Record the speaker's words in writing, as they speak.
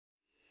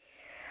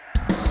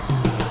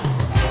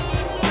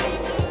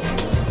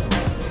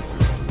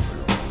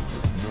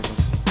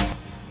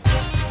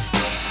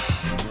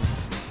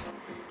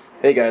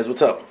Hey guys,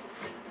 what's up?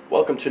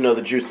 Welcome to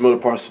another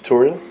Juicemotoparts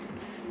tutorial.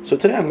 So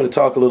today I'm going to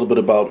talk a little bit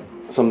about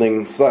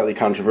something slightly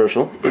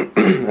controversial,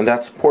 and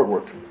that's port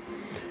work.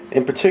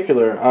 In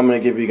particular, I'm going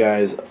to give you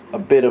guys a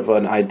bit of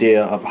an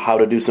idea of how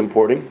to do some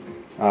porting,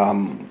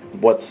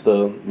 what's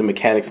the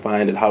mechanics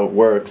behind it, how it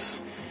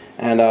works,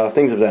 and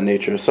things of that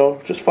nature.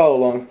 So just follow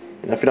along,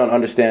 and if you don't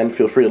understand,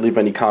 feel free to leave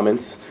any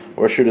comments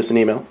or shoot us an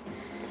email.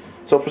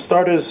 So for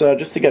starters,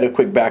 just to get a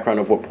quick background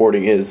of what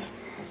porting is.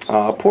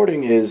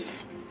 Porting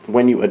is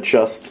when you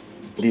adjust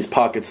these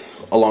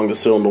pockets along the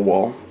cylinder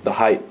wall, the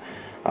height.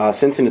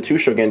 Since in a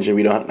two-stroke engine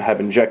we don't have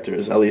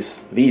injectors, at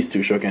least these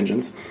two-stroke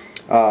engines,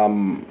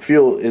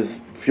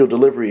 fuel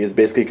delivery is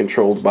basically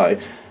controlled by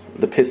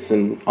the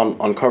piston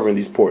uncovering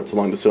these ports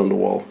along the cylinder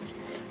wall.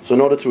 So in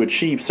order to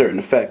achieve certain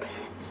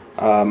effects,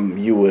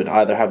 you would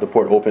either have the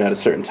port open at a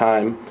certain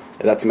time,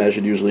 that's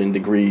measured usually in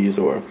degrees,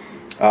 or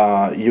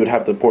you would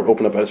have the port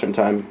open up at a certain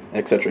time,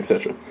 etc.,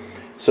 etc.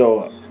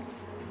 So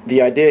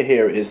the idea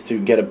here is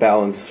to get a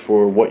balance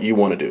for what you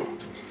want to do.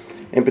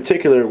 In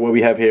particular, what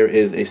we have here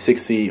is a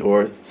 60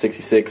 or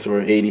 66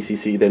 or 80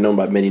 cc. They're known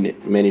by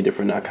many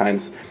different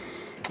kinds.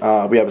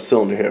 We have a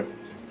cylinder here.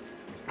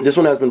 This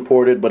one has been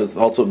ported, but it's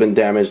also been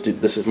damaged.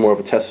 This is more of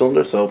a test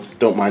cylinder, so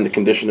don't mind the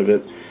condition of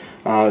it.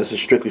 This is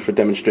strictly for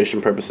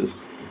demonstration purposes.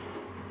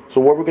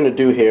 So what we're going to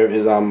do here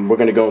is we're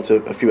going to go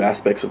into a few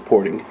aspects of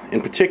porting.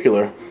 In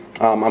particular,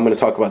 I'm going to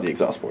talk about the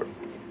exhaust port.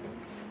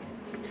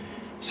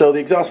 So the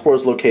exhaust port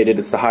is located,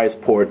 it's the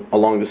highest port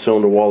along the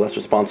cylinder wall that's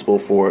responsible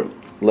for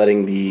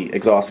letting the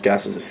exhaust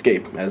gases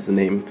escape, as the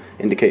name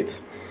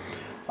indicates.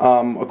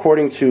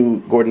 According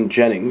to Gordon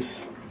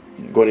Jennings'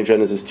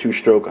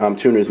 two-stroke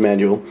tuner's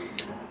manual,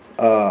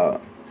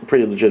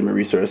 pretty legitimate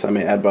resource, I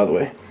may add, by the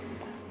way.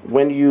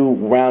 When you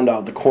round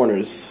out the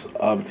corners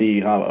of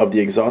the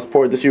exhaust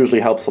port, this usually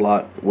helps a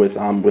lot with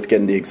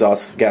getting the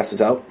exhaust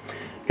gases out,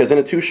 because in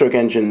a two-stroke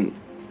engine,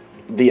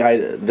 the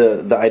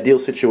ideal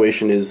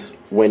situation is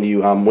when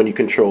you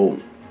control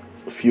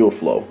fuel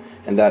flow,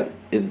 and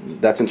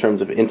that's in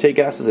terms of intake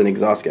gases and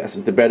exhaust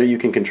gases. The better you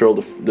can control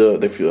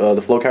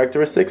the flow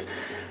characteristics,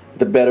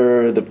 the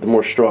better,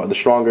 the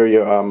stronger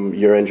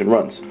your engine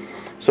runs.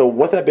 So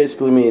what that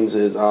basically means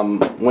is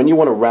when you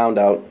want to round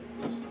out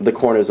the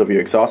corners of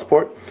your exhaust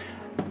port,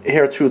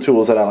 here are two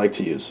tools that I like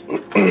to use.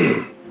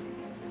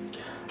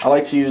 I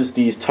like to use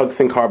these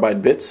tungsten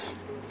carbide bits.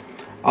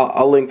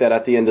 I'll link that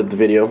at the end of the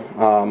video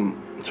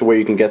to where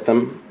you can get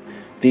them.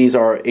 These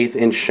are 1/8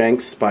 inch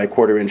shanks by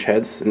 1/4 inch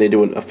heads, and they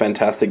do a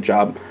fantastic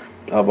job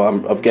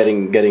of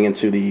getting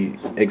into the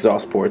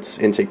exhaust ports,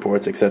 intake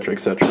ports, etc.,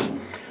 etc.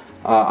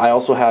 I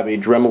also have a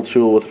Dremel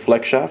tool with a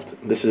flex shaft.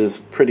 This is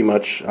pretty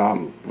much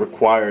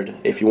required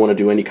if you want to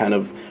do any kind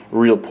of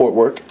real port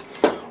work,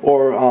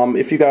 or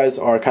if you guys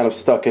are kind of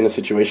stuck in a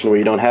situation where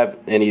you don't have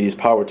any of these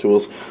power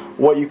tools,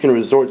 what you can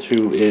resort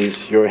to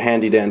is your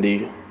handy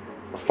dandy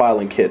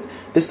filing kit.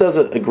 This does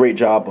a great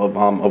job of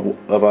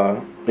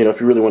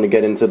if you really want to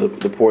get into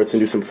the ports and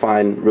do some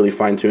really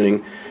fine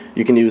tuning,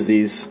 you can use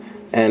these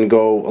and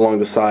go along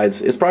the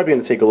sides. It's probably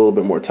going to take a little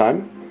bit more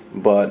time,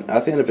 but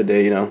at the end of the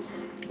day,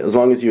 as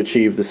long as you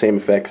achieve the same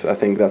effects, I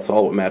think that's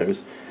all what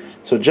matters.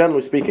 So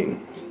generally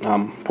speaking,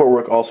 port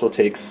work also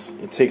takes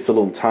a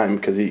little time,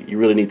 because you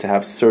really need to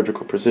have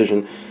surgical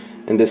precision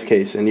in this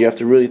case, and you have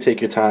to really take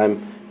your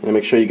time and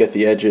make sure you get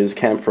the edges,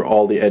 camp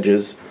all the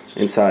edges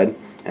inside.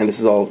 And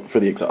this is all for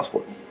the exhaust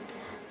port.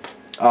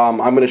 I'm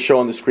going to show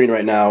on the screen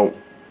right now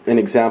an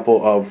example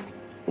of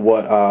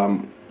what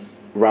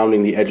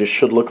rounding the edges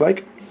should look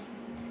like.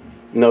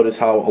 Notice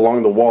how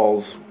along the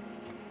walls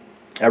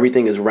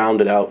everything is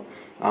rounded out.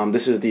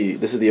 This is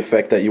the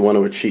effect that you want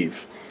to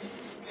achieve,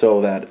 so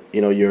that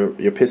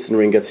your piston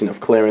ring gets enough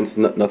clearance,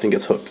 nothing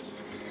gets hooked.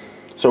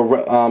 So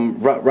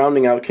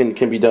rounding out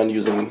can be done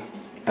using,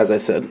 as I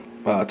said,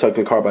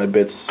 tungsten carbide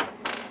bits.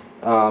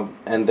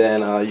 And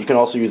then you can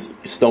also use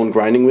stone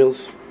grinding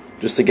wheels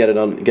just to get it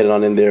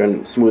on in there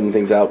and smoothen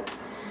things out.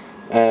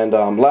 And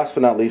last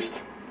but not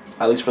least,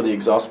 at least for the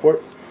exhaust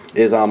port,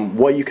 is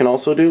what you can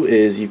also do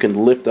is you can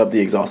lift up the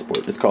exhaust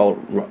port. It's called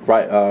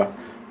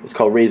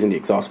raising the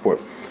exhaust port.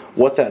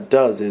 What that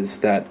does is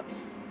that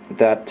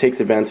takes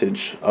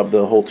advantage of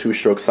the whole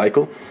two-stroke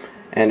cycle,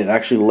 and it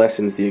actually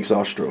lessens the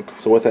exhaust stroke.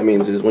 So what that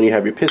means is when you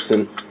have your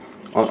piston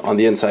on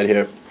the inside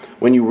here,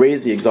 when you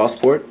raise the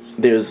exhaust port,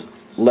 there's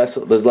less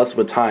of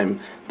a time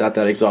that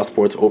exhaust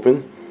port's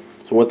open.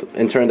 So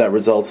in turn that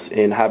results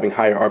in having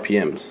higher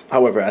RPMs,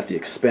 however at the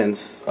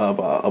expense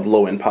of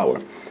low-end power.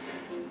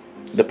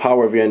 The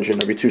power of your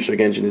engine, of your two-stroke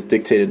engine, is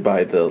dictated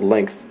by the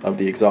length of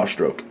the exhaust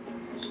stroke.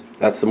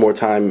 That's the more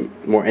time,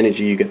 more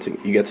energy you get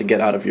to get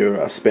out of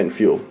your spent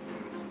fuel.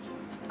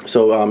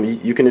 So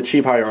you can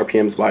achieve higher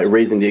RPMs by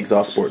raising the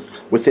exhaust port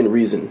within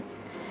reason.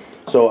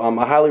 So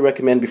I highly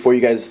recommend, before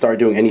you guys start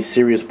doing any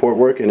serious port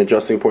work and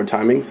adjusting port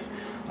timings,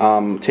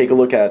 take a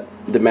look at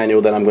the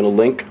manual that I'm going to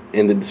link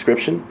in the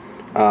description,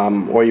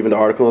 or even the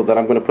article that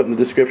I'm going to put in the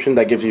description.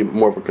 That gives you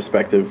more of a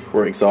perspective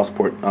for exhaust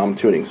port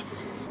tunings.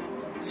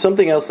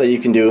 Something else that you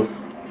can do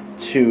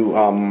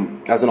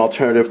as an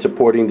alternative to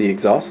porting the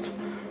exhaust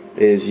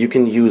is you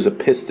can use a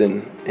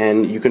piston,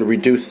 and you can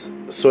reduce,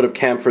 sort of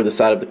chamfer the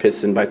side of the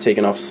piston by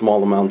taking off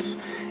small amounts.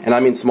 And I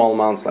mean small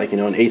amounts, like, you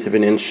know, 1/8 of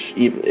an inch,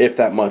 even if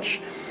that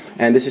much.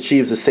 And this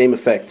achieves the same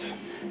effect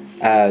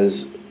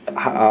as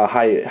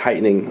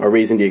heightening or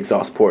raising the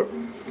exhaust port.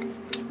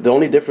 The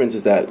only difference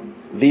is that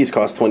these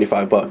cost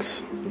 25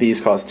 bucks.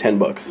 These cost 10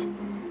 bucks.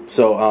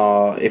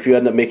 So if you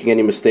end up making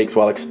any mistakes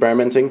while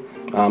experimenting,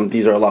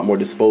 these are a lot more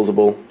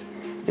disposable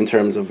in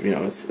terms of, you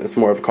know, it's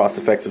more of a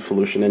cost-effective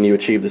solution, and you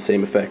achieve the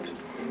same effect.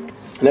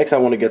 Next, I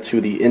want to get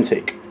to the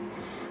intake.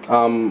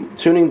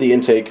 Tuning the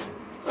intake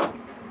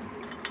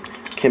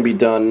can be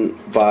done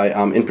by,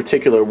 in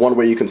particular, one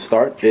way you can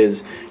start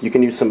is you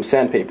can use some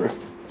sandpaper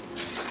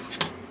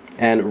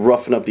and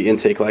roughen up the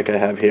intake like I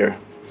have here.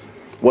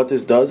 What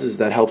this does is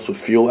that helps with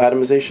fuel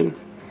atomization.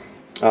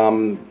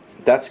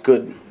 That's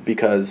good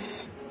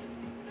because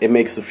it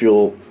makes the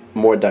fuel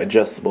more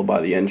digestible by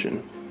the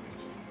engine.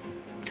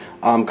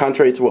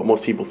 Contrary to what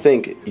most people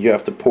think, you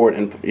have to port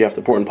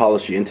and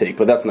polish the intake,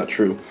 but that's not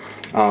true.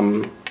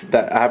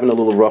 That having a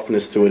little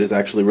roughness to it is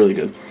actually really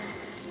good.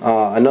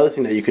 Another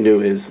thing that you can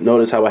do is,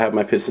 notice how I have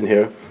my piston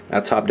here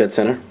at top dead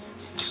center.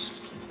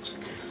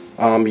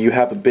 You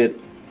have a bit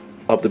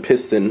of the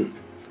piston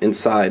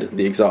inside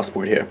the exhaust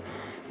port here.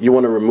 You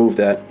want to remove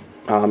that.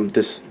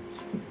 This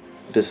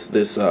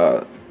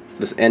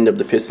end of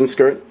the piston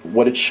skirt.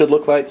 What it should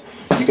look like,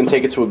 you can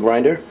take it to a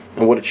grinder,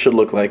 and what it should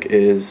look like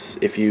is,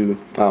 if you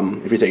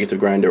take it to a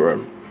grinder or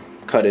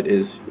cut it,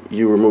 is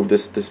you remove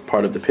this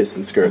part of the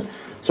piston skirt.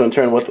 So in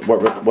turn,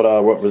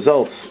 what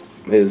results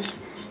is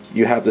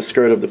you have the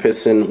skirt of the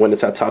piston when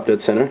it's at top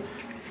dead center,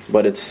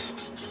 but it's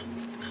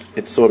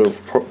sort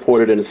of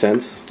ported in a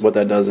sense. What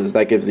that does is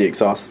that gives the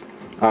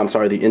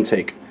the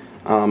intake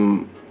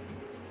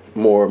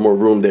more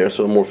room there,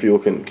 so more fuel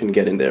can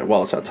get in there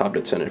while it's at top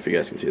dead center, if you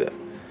guys can see that.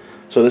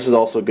 So this is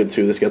also good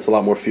too. This gets a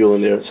lot more fuel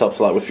in there. This helps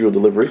a lot with fuel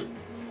delivery.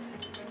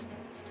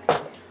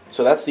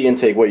 So that's the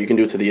intake, what you can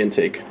do to the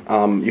intake.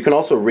 You can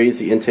also raise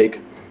the intake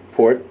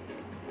port,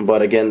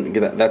 but again,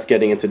 that's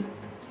getting into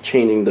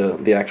changing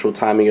the actual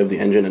timing of the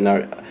engine, and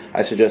now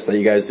I suggest that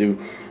you guys do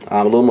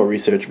a little more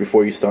research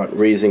before you start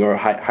raising or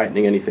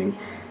heightening anything.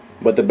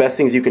 But the best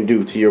things you can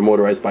do to your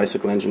motorized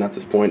bicycle engine at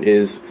this point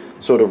is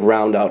sort of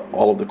round out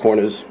all of the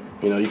corners.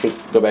 You know, you can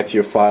go back to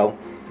your file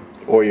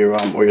or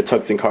your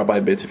tungsten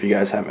carbide bits if you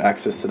guys have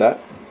access to that.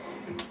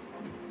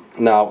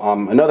 Now,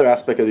 another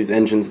aspect of these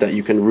engines that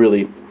you can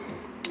really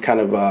kind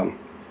of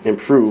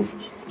improve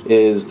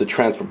is the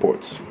transfer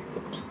ports.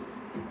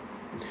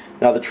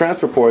 Now, the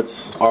transfer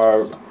ports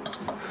are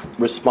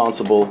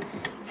responsible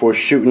for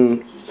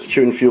shooting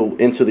fuel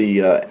into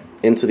the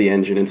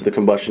engine, into the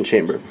combustion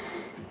chamber.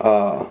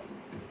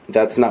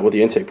 That's not what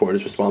the intake port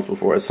is responsible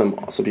for, as some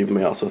people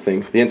may also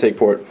think. The intake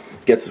port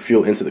gets the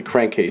fuel into the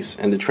crankcase,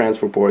 and the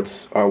transfer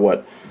ports are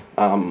what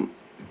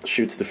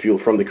shoots the fuel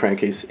from the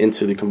crankcase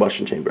into the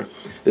combustion chamber.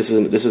 This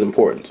is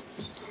important.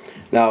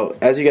 Now,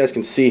 as you guys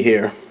can see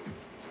here,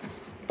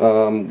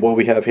 what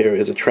we have here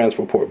is a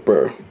transfer port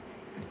burr.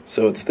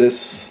 So it's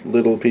this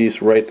little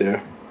piece right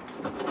there,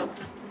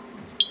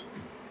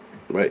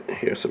 right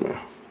here somewhere.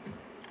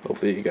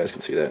 Hopefully you guys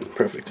can see that.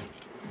 Perfect.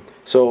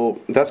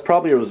 So that's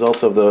probably a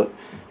result of the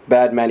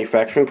bad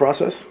manufacturing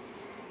process,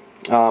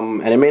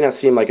 and it may not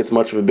seem like it's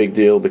much of a big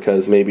deal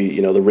because maybe,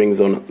 you know,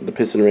 the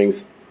piston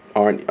rings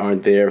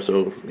aren't there,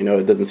 so, you know,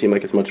 it doesn't seem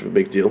like it's much of a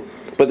big deal.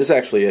 But this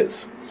actually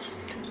is.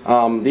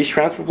 These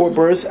transfer port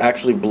burrs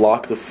actually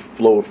block the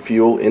flow of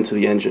fuel into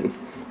the engine,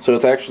 so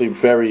it's actually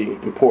very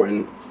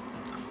important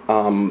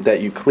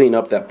that you clean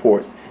up that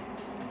port,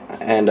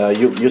 and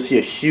you'll see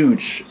a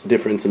huge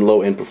difference in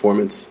low end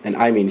performance, and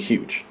I mean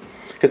huge.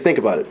 Because think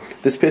about it,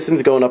 this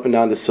piston's going up and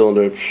down the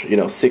cylinder, you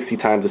know, 60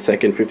 times a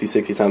second, 50,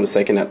 60 times a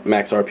second at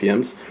max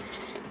RPMs.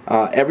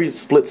 Every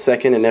split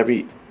second and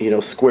every, you know,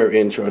 square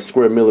inch or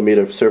square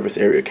millimeter of surface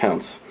area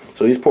counts.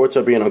 So these ports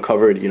are being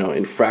uncovered, you know,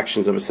 in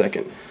fractions of a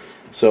second.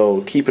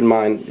 So keep in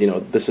mind, you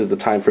know, this is the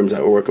time frames that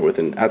we're working with,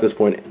 and at this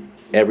point,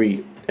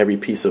 every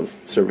piece of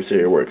surface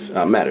area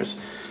matters.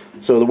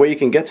 So the way you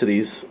can get to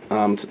these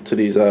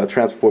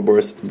transfer port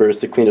burrs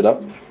to clean it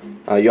up,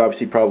 you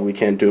obviously probably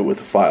can't do it with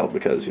a file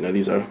because, you know,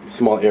 these are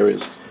small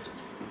areas.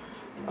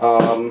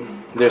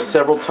 There's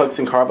several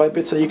tungsten carbide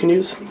bits that you can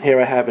use.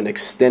 Here I have an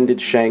extended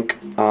shank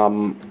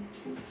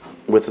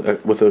with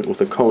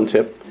a cone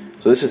tip.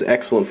 So this is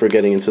excellent for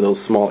getting into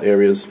those small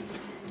areas.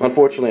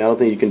 Unfortunately, I don't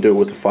think you can do it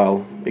with a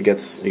file. It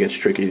gets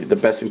tricky. The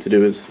best thing to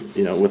do is,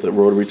 you know, with a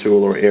rotary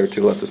tool or air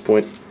tool at this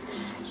point.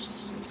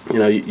 You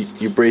know,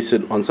 you brace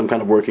it on some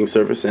kind of working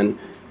surface, and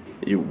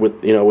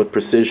with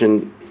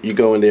precision, you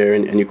go in there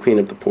and you clean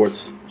up the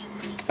ports.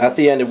 At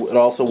the end, it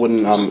also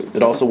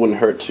wouldn't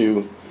hurt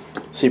to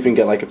see if you can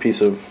get like a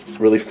piece of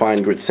really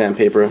fine grit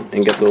sandpaper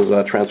and get those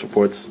transfer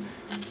ports,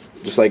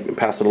 just like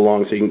pass it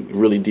along so you can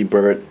really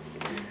deburr it,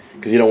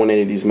 because you don't want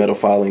any of these metal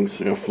filings,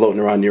 you know, floating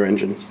around your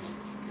engine.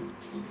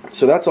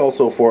 So that's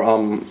also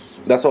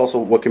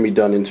what can be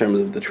done in terms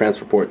of the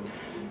transfer port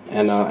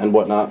and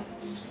whatnot.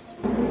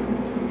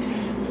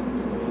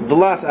 The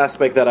last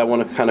aspect that I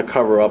want to kind of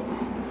cover up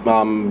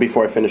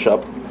before I finish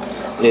up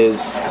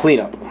is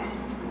cleanup.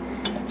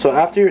 So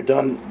after you're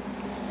done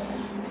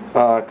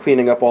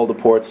cleaning up all the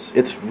ports,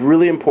 it's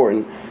really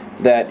important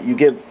that you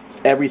give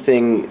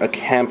everything a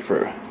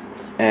chamfer,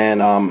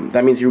 and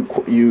that means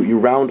you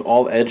round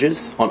all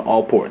edges on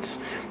all ports.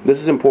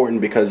 This is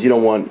important because you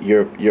don't want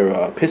your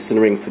piston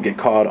rings to get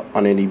caught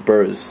on any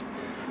burrs.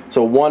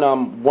 So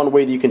one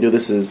way that you can do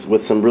this is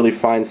with some really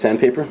fine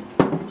sandpaper.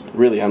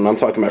 Really, I'm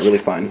talking about really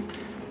fine,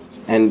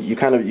 and you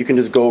can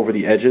just go over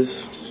the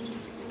edges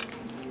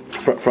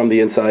from the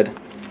inside.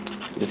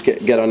 Just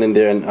get on in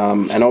there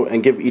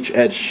and give each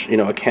edge, you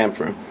know, a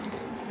chamfer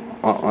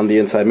on the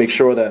inside. Make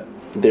sure that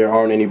there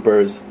aren't any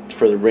burrs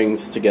for the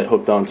rings to get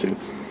hooked onto.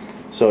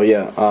 So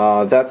yeah,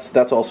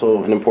 that's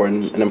also an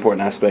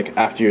important aspect.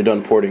 After you're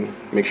done porting,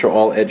 make sure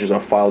all edges are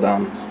filed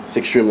down. It's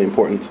extremely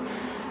important.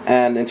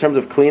 And in terms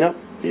of cleanup,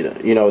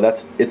 you know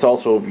it's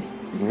also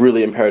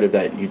really imperative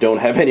that you don't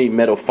have any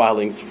metal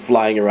filings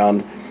flying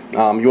around.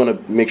 You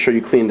want to make sure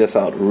you clean this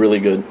out really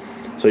good.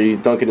 So you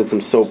dunk it in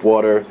some soap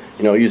water,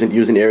 you know, use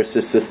an air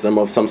assist system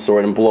of some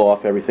sort and blow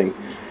off everything,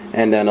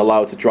 and then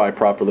allow it to dry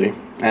properly.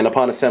 And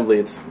upon assembly,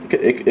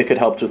 it could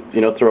help to, you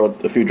know, throw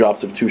a few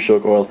drops of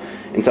 2-stroke oil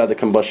inside the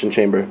combustion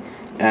chamber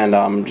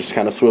and just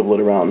kind of swivel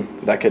it around.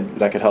 That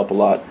could help a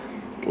lot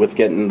with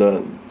getting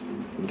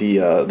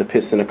the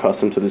piston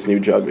accustomed to this new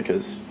jug,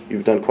 because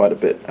you've done quite a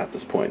bit at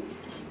this point.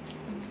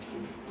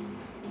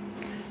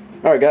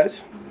 Alright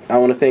guys, I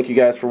want to thank you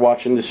guys for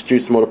watching this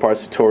Juice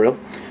Motoparts tutorial.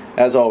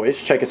 As always,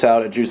 check us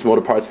out at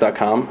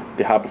Juicemotoparts.com,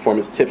 the high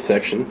performance tips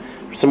section,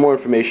 for some more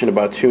information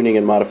about tuning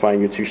and modifying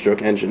your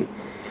 2-stroke engine.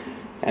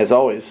 As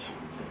always,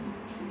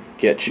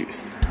 get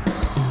juiced.